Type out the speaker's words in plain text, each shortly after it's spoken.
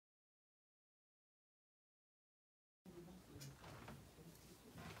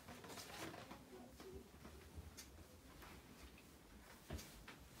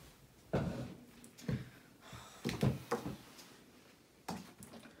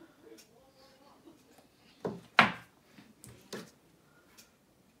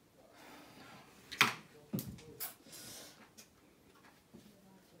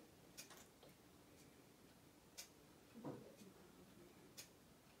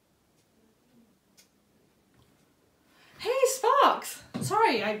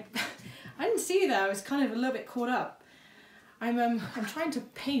sorry, I didn't see you there. I was kind of a little bit caught up. I'm trying to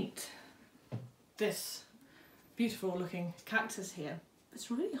paint this beautiful looking cactus here. It's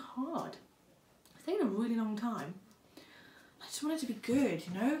really hard. It's taken a really long time. I just want it to be good,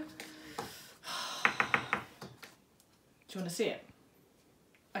 you know? Do you want to see it?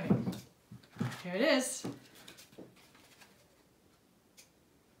 Okay, here it is.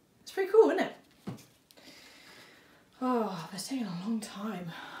 It's pretty cool, isn't it? Oh, it's taken a long time.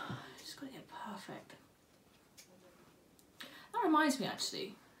 I just got to get perfect. That reminds me,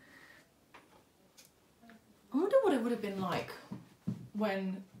 actually. I wonder what it would have been like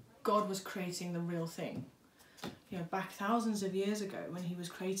when God was creating the real thing. You know, back thousands of years ago, when he was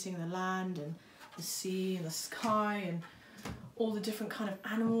creating the land and the sea and the sky and all the different kind of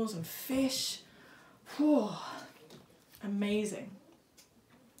animals and fish. Whoa, amazing.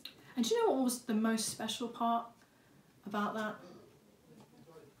 And do you know what was the most special part about that?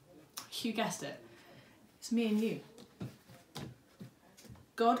 You guessed it. It's me and you.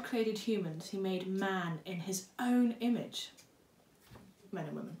 God created humans. He made man in his own image. Men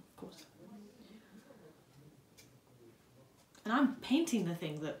and women, of course. And I'm painting the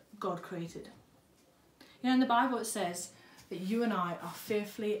thing that God created. You know, in the Bible it says that you and I are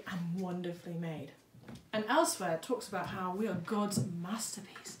fearfully and wonderfully made. And elsewhere it talks about how we are God's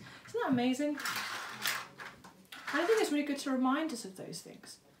masterpiece. Isn't that amazing? I think it's really good to remind us of those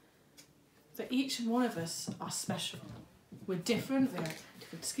things. That each one of us are special. We're different, we have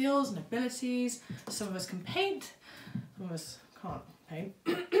different skills and abilities. Some of us can paint, some of us can't paint.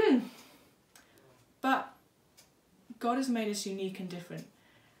 But God has made us unique and different,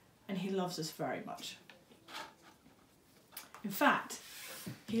 and he loves us very much. In fact,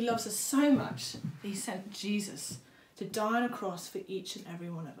 he loves us so much that he sent Jesus to die on a cross for each and every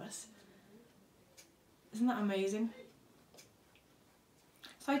one of us. Isn't that amazing?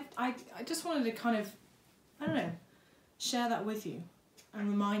 So I just wanted to kind of, I don't know, share that with you and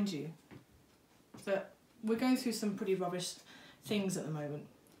remind you that we're going through some pretty rubbish things at the moment.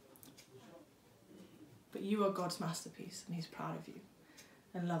 But you are God's masterpiece, and he's proud of you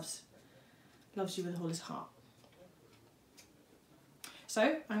and loves you with all his heart.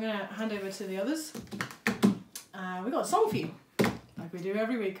 So I'm going to hand over to the others. We've got a song for you, like we do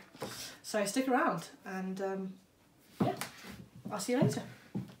every week. So stick around, and yeah, I'll see you later.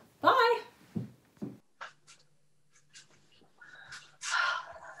 Bye.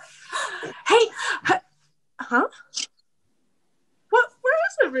 Hey, huh? What? Where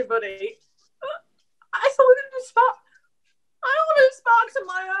is everybody? I thought we were going to Spark. I don't want to Sparks on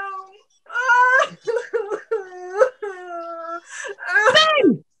my own. Boo! Boo!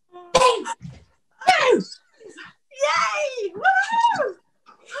 Boo! Yay! Woo!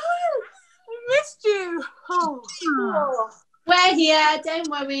 I missed you. Oh. We're here, don't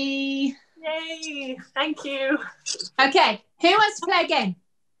worry. Yay! Thank you. Okay, who wants to play a game?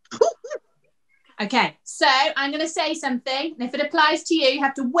 Okay, so I'm going to say something, and if it applies to you, you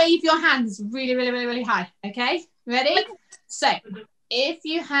have to wave your hands really, really, really, really high. Okay, ready? So, if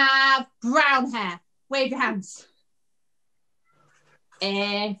you have brown hair, wave your hands.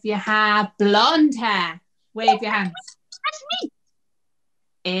 If you have blonde hair, wave your hands. That's me.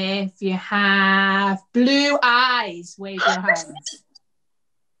 If you have blue eyes, wave your hands.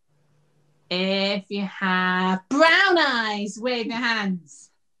 If you have brown eyes, wave your hands.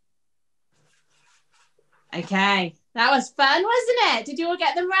 Okay, that was fun, wasn't it? Did you all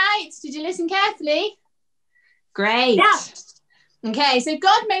get them right? Did you listen carefully? Great. Yeah. Okay, so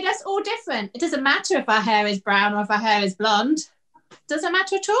God made us all different. It doesn't matter if our hair is brown or if our hair is blonde. It doesn't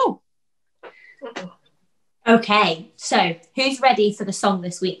matter at all. Okay, so who's ready for the song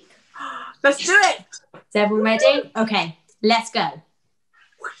this week? Let's do it. Is everyone ready? Okay, let's go.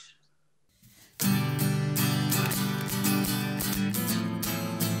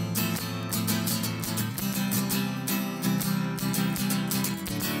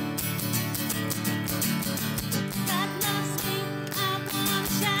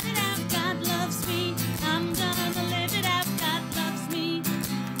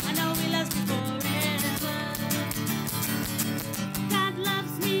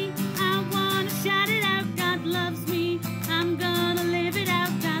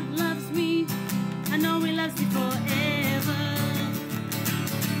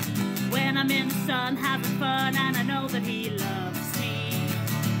 I'm in the sun having fun, and I know that he loves me.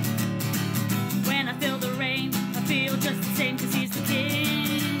 When I feel the rain, I feel just the same, 'cause he's the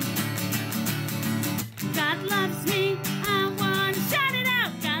king. God loves me, I wanna shout it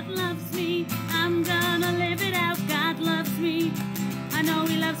out. God loves me, I'm gonna live it out. God loves me, I know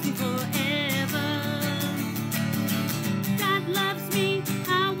he loves me forever. God loves me,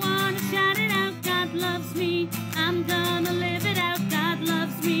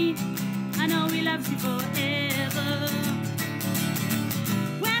 forever.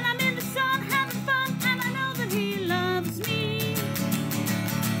 When I'm in the sun having fun and I know that he loves me.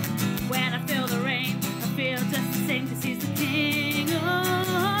 When I feel the rain, I feel just the same 'cause he's the king. Oh,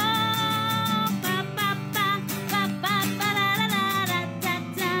 ba ba ba ba ba ba da da da da da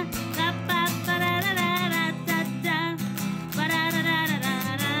da ba ba ba da da da da da da ba da da da da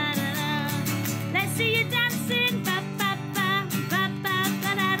da da da. Let's see you dancing. Ba ba ba ba ba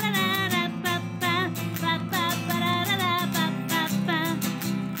ba da da da da ba ba ba ba ba da da da ba ba ba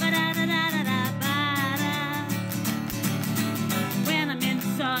ba da da da da da ba da. When I'm in the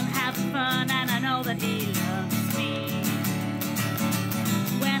sun having fun and I know that he loves me.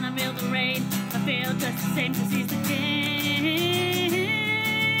 When I feel the rain, I feel just the same 'cause he